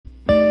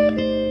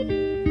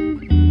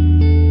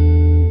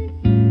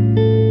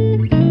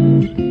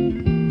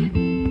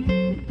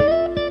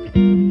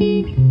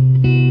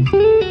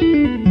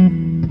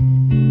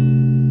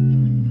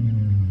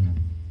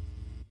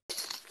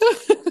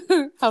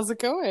it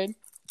going?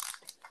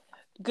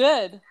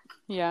 Good.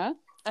 Yeah?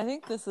 I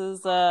think this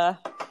is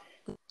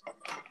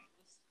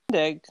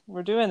shindig.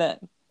 We're doing it.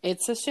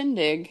 It's a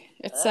shindig.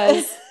 It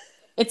says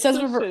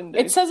a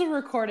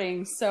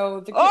recording,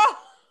 so Oh!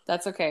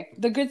 that's okay.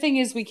 The good thing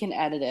is we can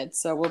edit it,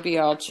 so we'll be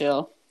all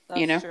chill.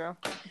 That's true.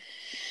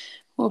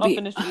 I'll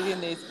finish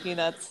eating these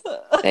peanuts.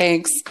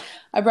 Thanks.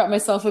 I brought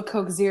myself a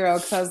Coke Zero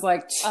because I was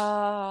like,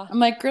 I'm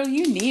like, girl,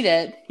 you need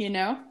it, you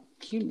know?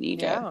 You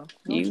need it. No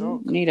you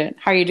joke. need it.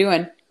 How are you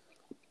doing?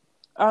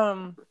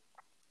 I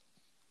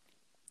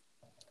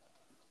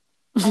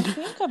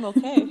think I'm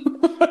okay.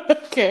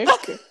 Okay.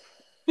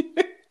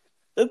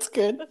 That's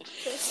good.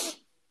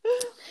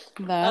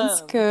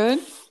 That's good.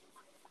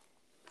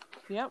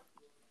 Yep.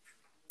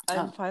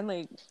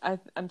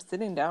 I'm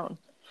sitting down.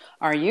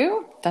 Are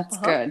you? That's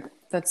good.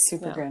 That's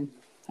super good.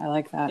 I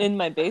like that. In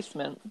my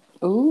basement.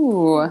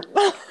 Ooh.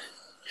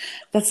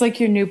 That's like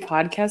your new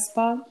podcast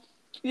spot?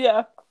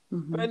 Yeah.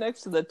 Mm-hmm. Right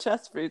next to the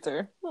chest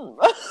freezer.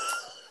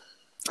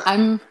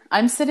 I'm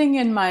sitting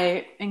in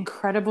my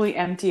incredibly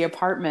empty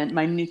apartment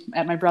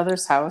at my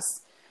brother's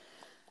house.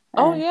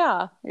 Oh,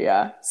 yeah.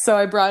 Yeah. So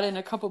I brought in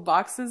a couple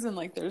boxes and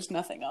like there's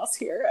nothing else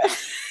here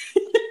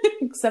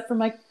except for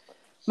my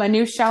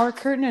new shower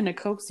curtain and a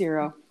Coke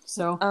Zero.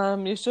 So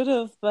you should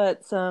have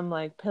put some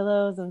like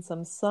pillows and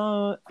some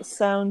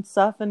sound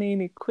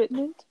softening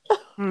equipment.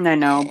 I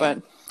know,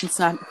 but it's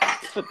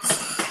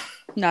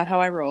not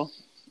how I roll.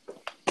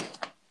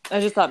 I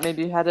just thought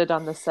maybe you had it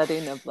on the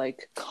setting of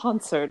like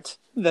concert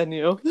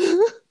venue.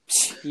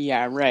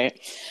 Yeah, right.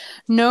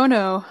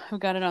 No, I've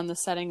got it on the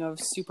setting of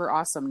super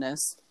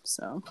awesomeness.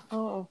 So.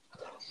 Oh.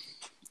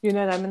 You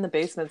know, I'm in the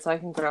basement, so I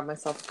can grab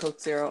myself a Coke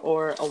Zero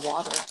or a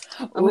water.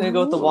 I'm going to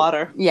go with the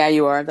water. Yeah,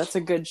 you are. That's a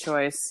good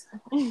choice.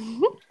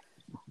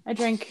 I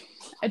drink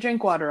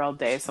water all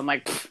day, so I'm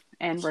like,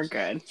 and we're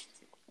good.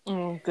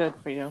 Good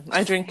for you.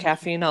 I drink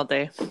caffeine all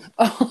day.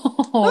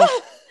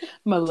 Oh,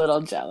 I'm a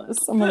little jealous.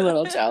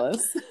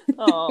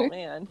 Oh,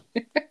 man.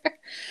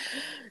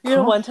 You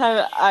know, one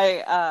time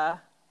I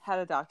had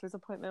a doctor's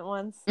appointment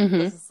once. Mm-hmm.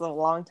 This is a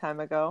long time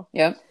ago.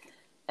 Yep.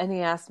 And he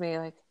asked me,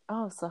 like,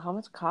 oh, so how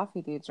much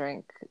coffee do you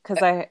drink?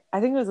 Because I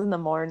think it was in the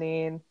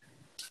morning,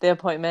 the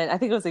appointment. I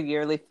think it was a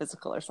yearly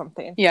physical or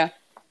something. Yeah.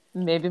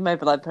 Maybe my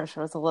blood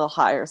pressure was a little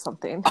high or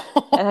something.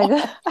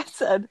 And I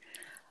said,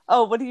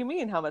 oh, what do you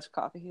mean how much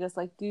coffee? He goes,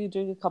 like, do you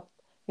drink a cup,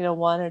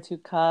 1 or 2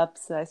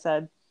 cups? And I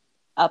said,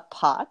 a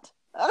pot?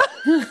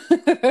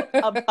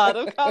 A pot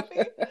of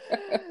coffee?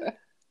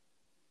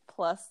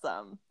 Plus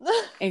some.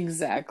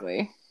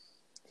 Exactly.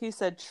 He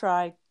said,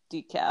 try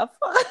decaf.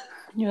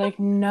 You're like,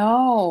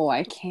 no,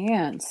 I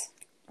can't.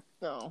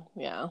 No,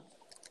 yeah.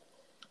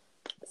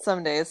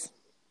 Some days,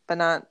 but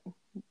not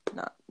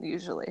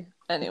usually.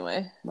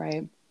 Anyway.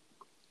 Right.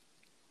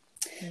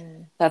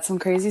 That's some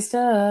crazy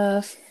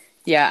stuff.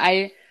 Yeah,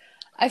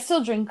 I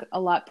still drink a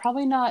lot.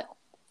 Probably not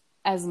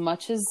as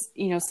much as,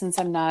 since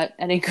I'm not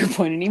at Anchor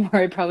Point anymore.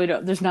 I probably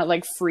don't. There's not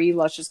like free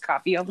luscious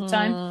coffee all the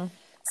time.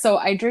 So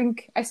I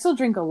still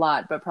drink a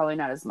lot, but probably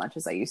not as much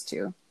as I used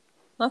to.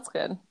 That's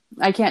good.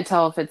 I can't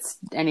tell if it's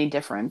any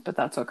different, but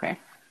that's okay.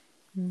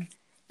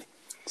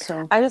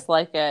 So I just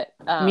like it.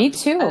 Me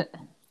too.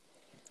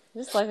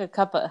 Just like a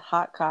cup of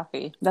hot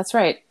coffee. That's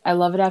right. I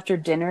love it after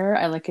dinner.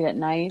 I like it at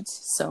night.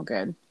 So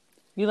good.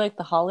 You like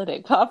the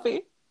holiday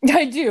coffee?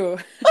 I do.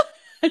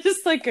 I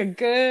just like a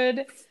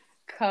good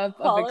cup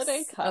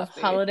of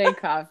holiday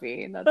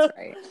coffee. That's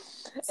right.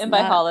 And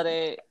by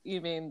holiday,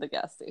 you mean the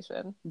gas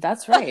station.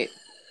 That's right.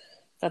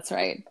 That's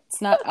right.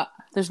 It's not.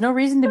 There's no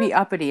reason to be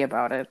uppity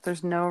about it.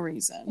 There's no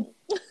reason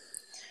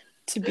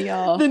to be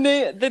all. The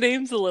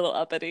name's a little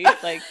uppity,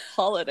 like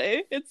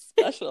holiday. It's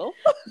special.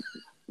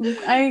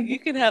 You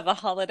can have a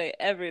holiday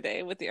every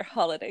day with your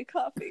holiday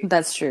coffee.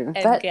 That's true.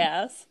 And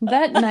gas.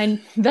 That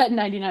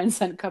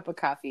 99-cent cup of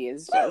coffee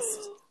is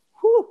just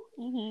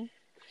whew,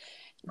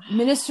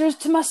 ministers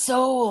to my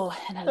soul,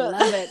 and I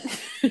love it.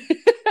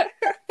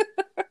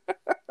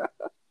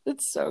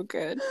 It's so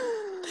good.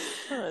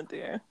 Oh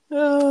dear.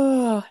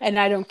 Oh, and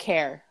I don't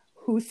care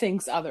who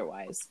thinks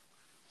otherwise.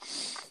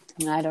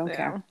 I don't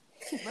care.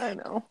 I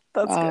know.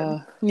 That's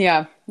good.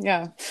 Yeah.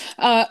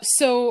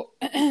 So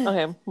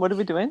okay, what are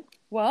we doing?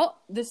 Well,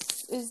 this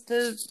is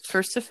the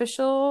first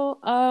official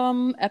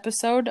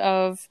episode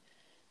of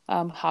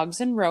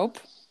Hogs and Rope.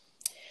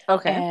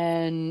 Okay.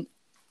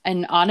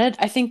 And on it,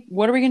 I think,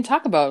 what are we going to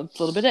talk about?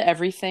 A little bit of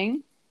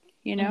everything,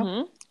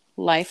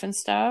 life and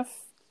stuff.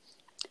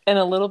 And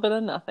a little bit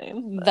of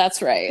nothing.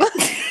 That's right.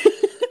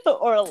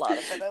 Or a lot of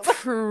it.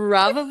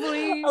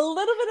 Probably. A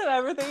little bit of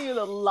everything and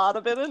a lot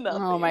of it of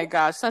nothing. Oh my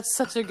gosh, that's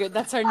such a good,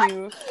 that's our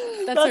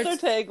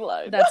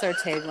tagline. That's our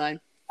tagline.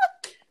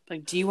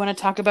 Like, do you want to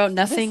talk about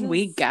nothing?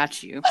 We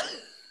got you.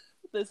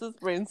 This is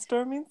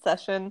brainstorming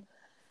session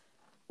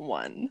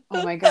 1.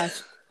 Oh my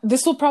gosh.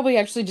 This will probably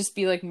actually just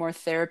be like more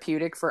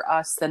therapeutic for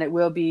us than it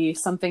will be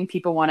something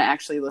people want to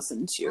actually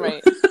listen to.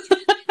 Right.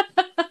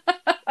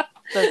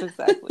 That's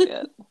exactly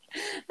it.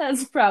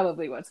 That's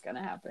probably what's going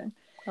to happen.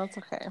 That's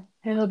okay.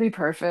 It'll be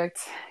perfect.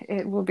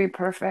 It will be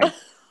perfect.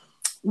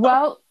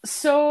 Well,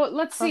 so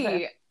let's see.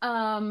 Okay.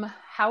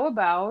 How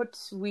about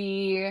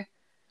we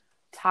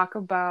talk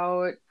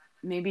about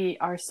maybe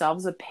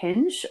ourselves a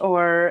pinch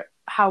or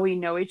how we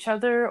know each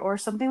other or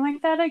something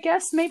like that, I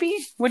guess, maybe?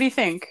 What do you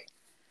think?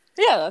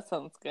 Yeah, that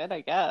sounds good,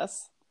 I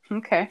guess.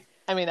 Okay.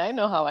 I mean, I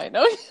know how I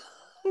know you.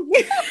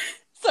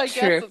 So I guess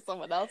True. if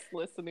someone else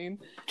listening,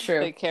 True.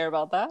 they care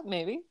about that,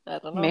 maybe. I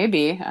don't know.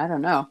 Maybe. I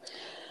don't know.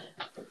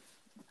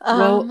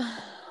 Well, Um,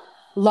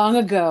 long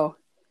ago.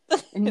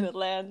 in a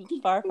land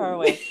far, far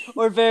away.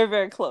 Or very,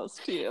 very close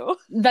to you.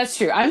 That's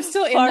true. I'm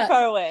still in Far, that.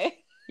 far away.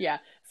 Yeah.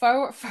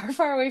 Far, far,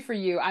 far away for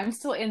you. I'm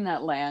still in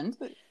that land.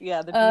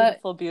 Yeah, the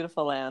beautiful,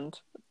 beautiful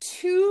land.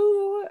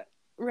 Two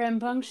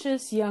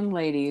rambunctious young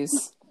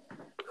ladies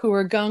who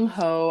were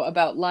gung-ho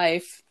about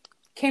life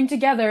came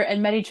together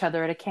and met each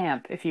other at a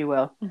camp, if you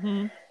will.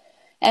 Mm-hmm.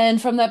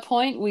 And from that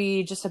point,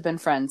 we just have been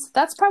friends.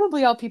 That's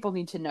probably all people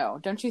need to know,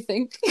 don't you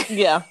think?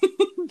 Yeah.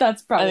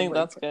 That's probably I think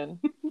that's good.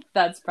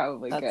 That's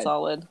probably That's good.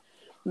 solid.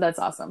 That's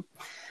awesome.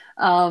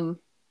 Yeah,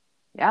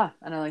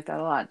 and I like that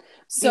a lot.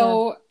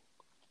 So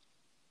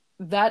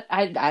that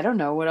I don't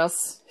know what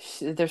else.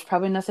 There's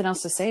probably nothing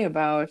else to say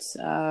about.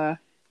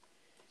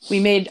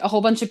 We made a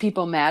whole bunch of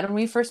people mad when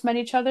we first met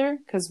each other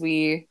because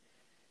we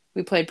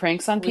played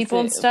pranks on people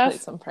and stuff.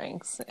 Played some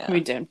pranks. Yeah. We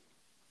did.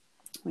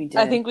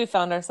 I think we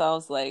found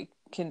ourselves like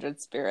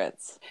kindred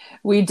spirits.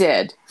 We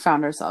did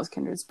found ourselves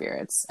kindred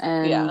spirits,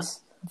 and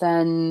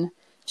then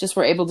just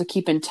were able to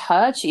keep in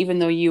touch, even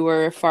though you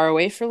were far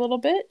away for a little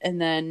bit, and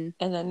then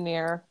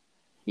near,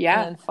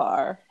 yeah, and then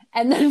far,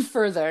 and then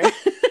further,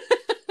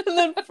 and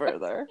then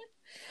further.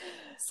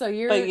 So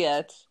you're, but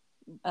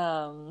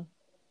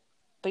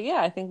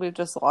yeah, I think we've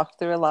just walked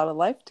through a lot of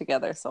life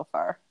together so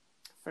far,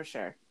 for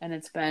sure, and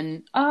it's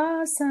been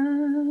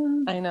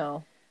awesome. I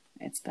know.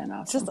 It's been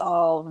awesome. Just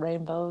all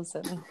rainbows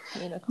and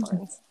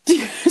unicorns.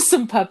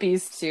 Some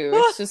puppies too.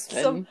 It's just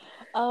been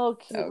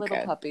cute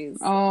little puppies.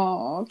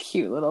 Oh,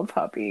 cute little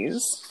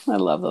puppies. I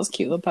love those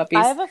cute little puppies.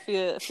 I have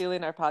a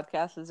feeling our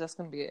podcast is just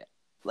going to be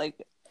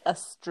like a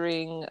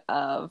string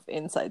of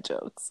inside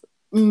jokes.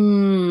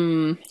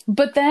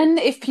 But then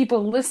if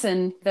people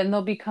listen, then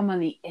they'll become on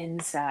the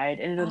inside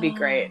and it'll be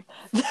great.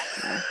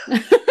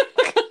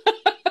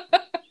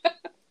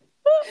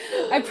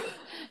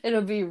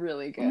 It'll be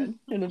really good.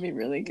 It'll be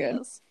really good.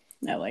 Yes.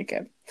 I like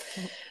it.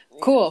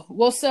 Cool.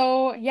 Well,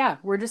 so yeah,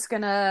 we're just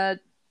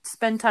gonna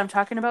spend time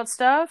talking about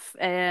stuff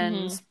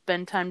and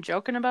spend time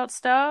joking about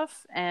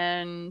stuff.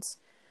 And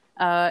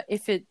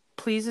if it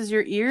pleases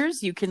your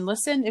ears, you can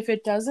listen. If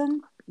it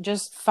doesn't,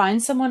 just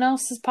find someone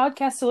else's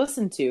podcast to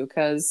listen to,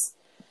 because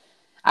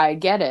I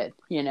get it,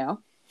 you know?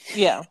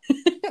 Yeah.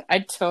 I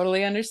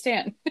totally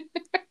understand.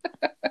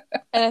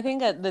 And I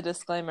think the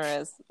disclaimer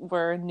is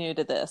we're new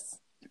to this.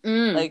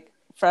 Like,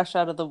 fresh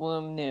out of the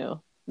womb new.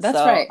 That's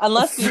right.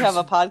 Unless you have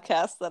a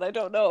podcast that I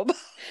don't know about.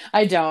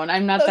 I don't.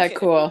 I'm not that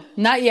cool.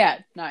 Not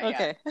yet. Not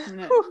yet.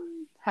 Okay.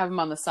 Have them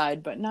on the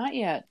side, but not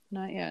yet.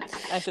 Not yet.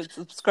 I should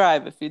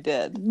subscribe if you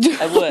did.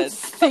 I would.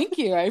 Thank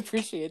you. I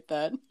appreciate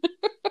that.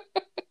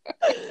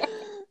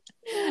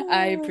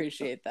 I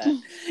appreciate that.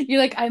 You're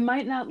like, I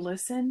might not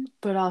listen,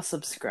 but I'll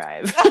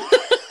subscribe.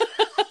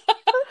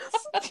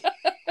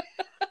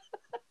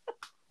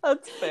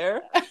 That's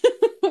fair.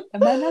 I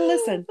might not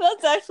listen.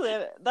 That's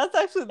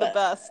actually the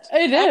best.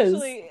 It is.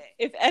 Actually,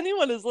 if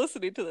anyone is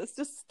listening to this,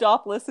 just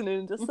stop listening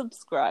and just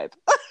subscribe.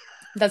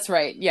 That's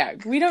right. Yeah.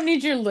 We don't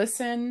need your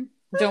listen.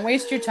 Don't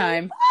waste your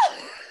time.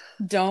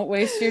 Don't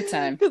waste your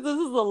time. Because this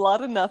is a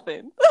lot of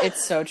nothing.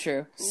 It's so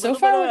true. So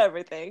far, bit of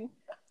everything.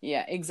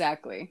 Yeah,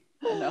 exactly.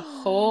 And a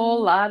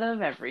whole lot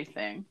of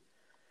everything.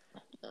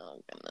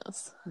 Oh,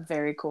 goodness.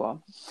 Very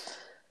cool.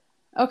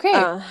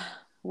 Okay.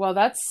 Well,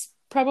 that's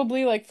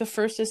probably like the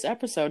firstest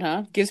episode,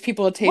 huh? Gives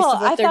people a taste of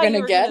what they're going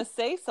to get. Going to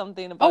say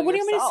something about what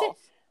yourself. do you want me to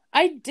say?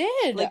 I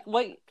did. Like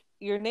what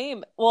your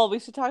name? Well, we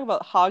should talk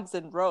about Hogs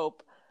and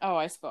Rope. Oh,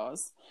 I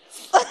suppose.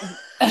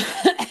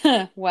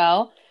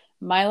 Well,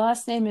 my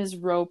last name is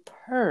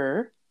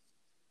Roper.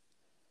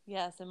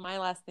 Yes, and my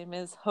last name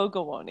is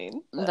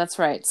Hogawoning. That's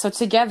right. So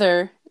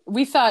together,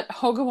 we thought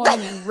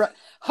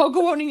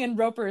Hogawoning and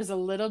Roper is a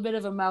little bit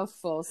of a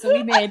mouthful. So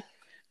we made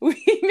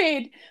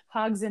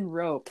Hogs and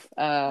Rope.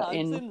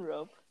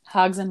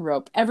 Hogs and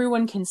Rope.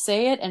 Everyone can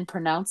say it and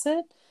pronounce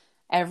it.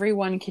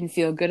 Everyone can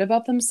feel good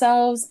about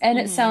themselves, and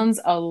it sounds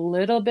a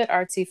little bit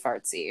artsy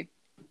fartsy.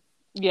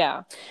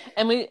 Yeah,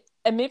 and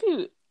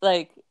maybe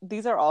like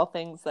these are all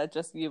things that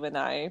just you and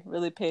I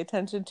really pay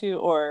attention to,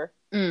 or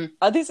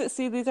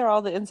these are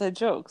all the inside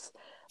jokes.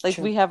 Like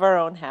we have our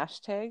own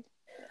hashtag.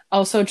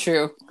 Also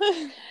true.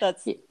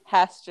 That's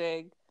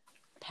hashtag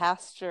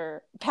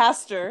pastor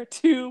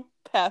to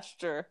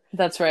pasture.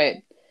 That's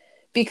right.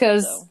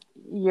 Because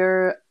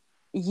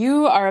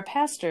you are a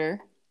pastor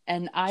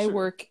and I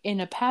work in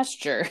a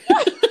pasture.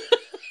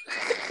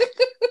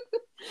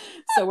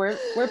 So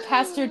we're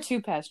pastor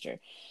to pasture.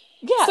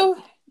 Yeah.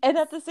 So, and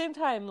at the same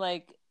time,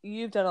 like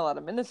you've done a lot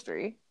of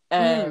ministry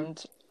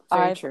and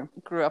I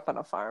grew up on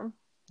a farm.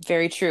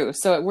 Very true.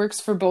 So it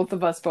works for both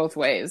of us both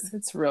ways.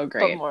 It's real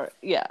great.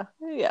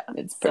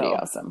 It's pretty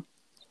awesome.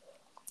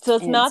 So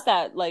it's And not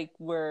that like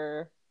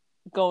we're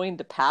going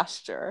to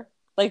pasture.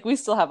 Like we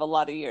still have a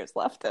lot of years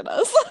left in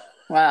us.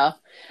 well,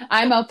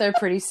 I'm out there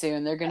pretty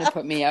soon. They're going to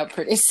put me out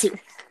pretty soon.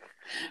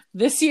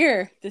 This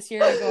year I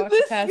go off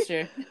to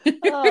pasture.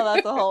 Oh,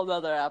 that's a whole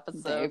nother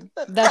episode.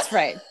 That's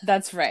right.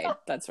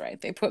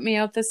 They put me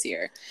out this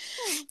year.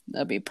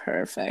 That'll be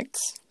perfect.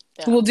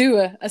 Yeah. We'll do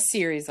a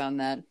series on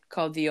that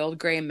called The Old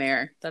Gray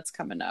Mare. That's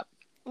coming up.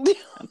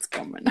 That's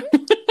coming up.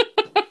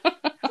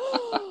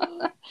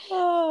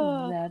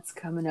 That's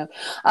coming up.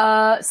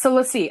 So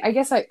let's see. I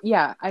guess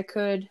I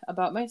could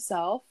about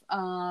myself.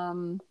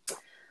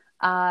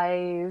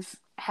 I've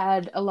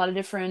had a lot of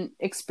different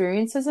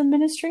experiences in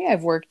ministry.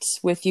 I've worked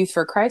with Youth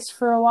for Christ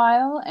for a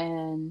while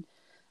and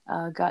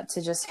got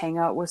to just hang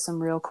out with some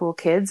real cool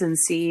kids and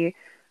see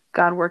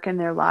God work in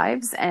their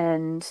lives.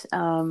 And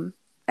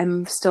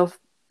I'm still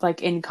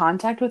like in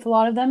contact with a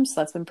lot of them. So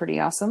that's been pretty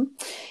awesome.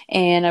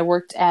 And I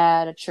worked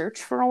at a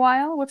church for a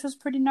while, which was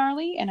pretty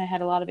gnarly. And I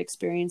had a lot of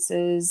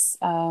experiences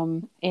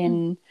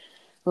in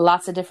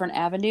lots of different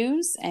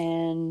avenues.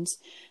 And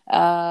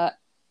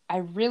I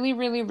really,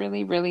 really,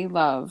 really, really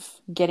love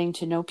getting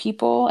to know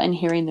people and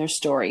hearing their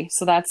story.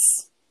 So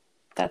that's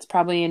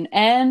probably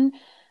and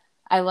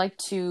I like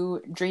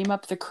to dream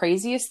up the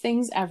craziest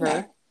things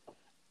ever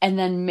and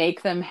then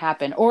make them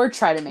happen or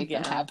try to make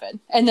them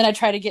happen. And then I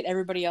try to get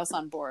everybody else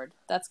on board.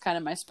 That's kind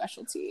of my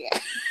specialty.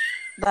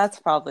 That's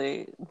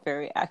probably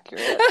very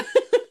accurate.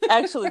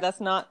 Actually, that's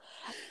not,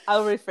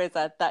 I'll rephrase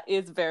that. That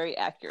is very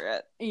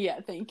accurate. Yeah,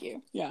 thank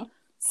you. Yeah.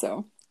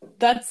 So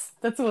that's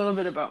a little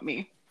bit about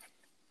me.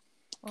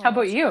 Oh, How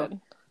about you? Good.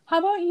 How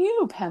about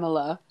you,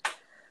 Pamela?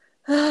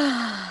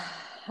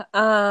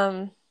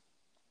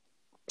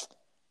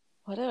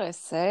 What do I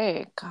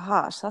say?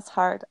 Gosh, that's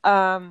hard.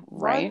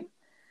 Right.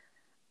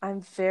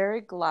 I'm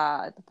very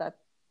glad that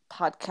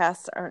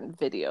podcasts aren't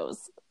videos.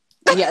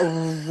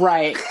 Yeah,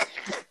 right.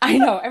 I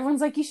know.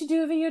 Everyone's like, you should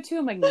do a video too.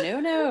 I'm like,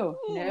 no.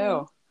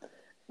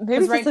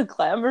 Maybe just a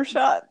glamour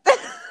shot.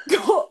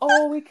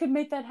 Oh, we could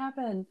make that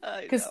happen.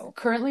 Because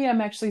currently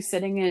I'm actually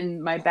sitting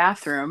in my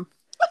bathroom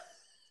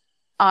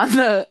on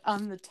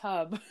the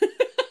tub.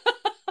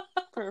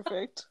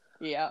 Perfect.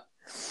 Yeah.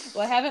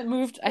 Well, I haven't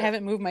moved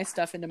my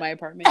stuff into my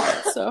apartment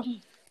yet, so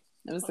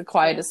it was the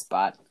quietest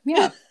spot.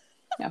 Yeah.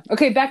 Yeah.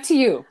 Okay, back to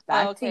you.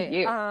 Back to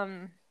you.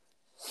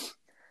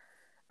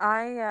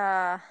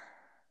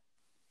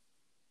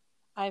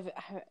 I've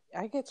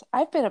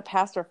been a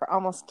pastor for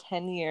almost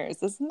 10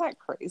 years. Isn't that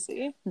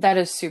crazy? That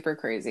is super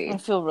crazy. I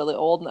feel really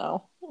old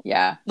now.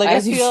 Yeah. Like I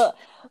feel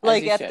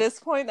like at this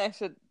point I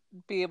should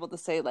be able to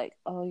say like,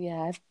 oh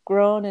yeah, I've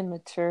grown and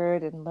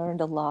matured and learned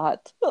a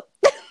lot. Which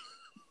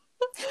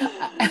is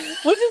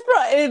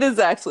it is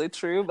actually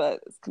true,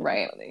 but it's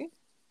kind of funny.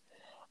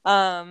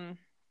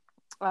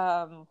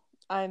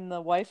 I'm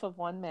the wife of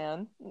one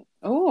man.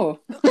 Oh.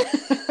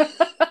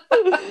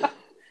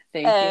 Thank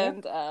you.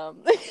 And I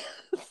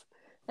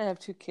have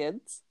 2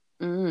 kids.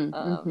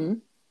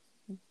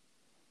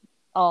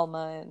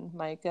 Alma and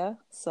Micah.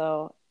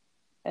 So,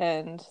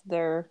 and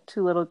they're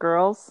 2 little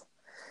girls.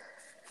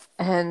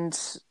 And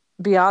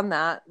beyond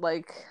that,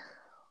 like,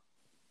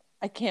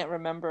 I can't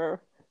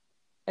remember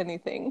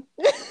anything.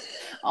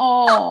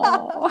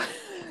 Oh.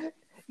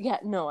 Yeah,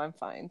 no, I'm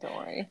fine. Don't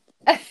worry.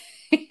 I'll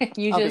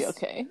be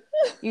okay.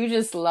 You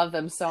just love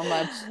them so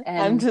much,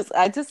 and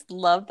I just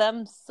love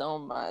them so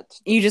much.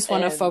 You just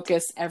want to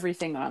focus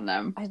everything on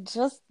them. I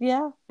do.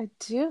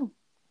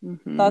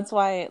 Mm-hmm. That's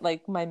why,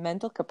 like, my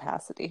mental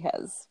capacity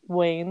has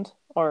waned,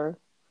 or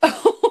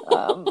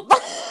no,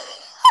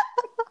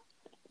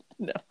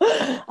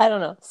 I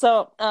don't know.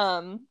 So,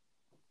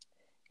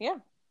 yeah.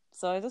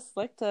 So I just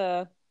like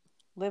to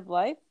live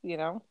life, you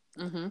know,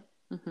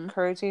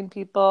 encouraging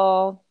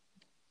people,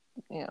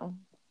 you know,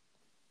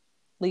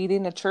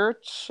 leading a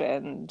church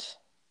and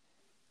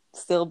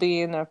still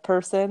being a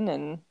person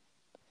and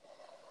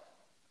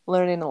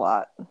learning a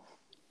lot.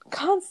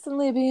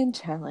 Constantly being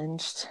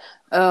challenged.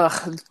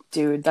 Ugh,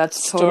 dude,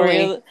 that's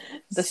totally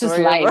this is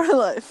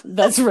life.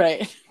 That's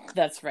right.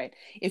 That's right.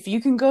 If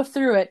you can go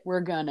through it, we're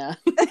gonna.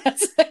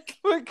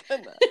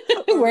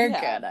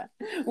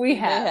 We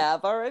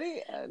have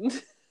already,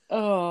 and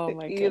oh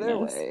my either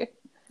goodness. Way.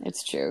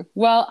 It's true.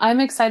 Well, I'm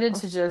excited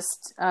to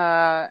just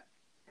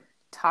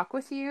talk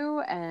with you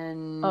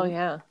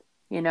and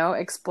you know,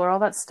 explore all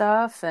that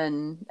stuff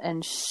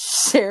and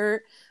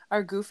share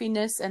our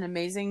goofiness and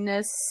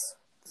amazingness,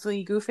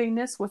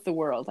 goofiness with the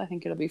world. I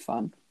think it'll be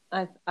fun.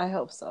 I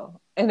hope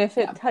so. And if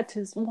it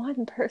touches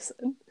one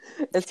person,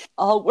 it's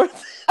all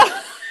worth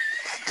it.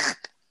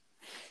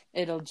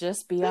 It'll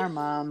just be our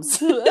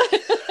moms. You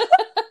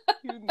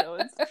know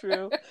it's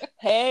true.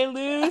 Hey,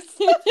 Luce.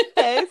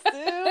 Hey,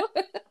 Sue.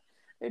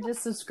 They're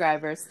just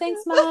subscribers.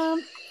 Thanks,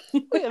 Mom.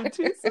 We have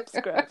 2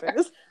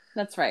 subscribers.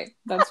 That's right.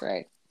 That's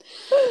right.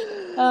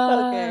 Okay.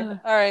 All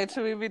right.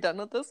 Should we be done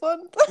with this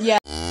one? Yeah.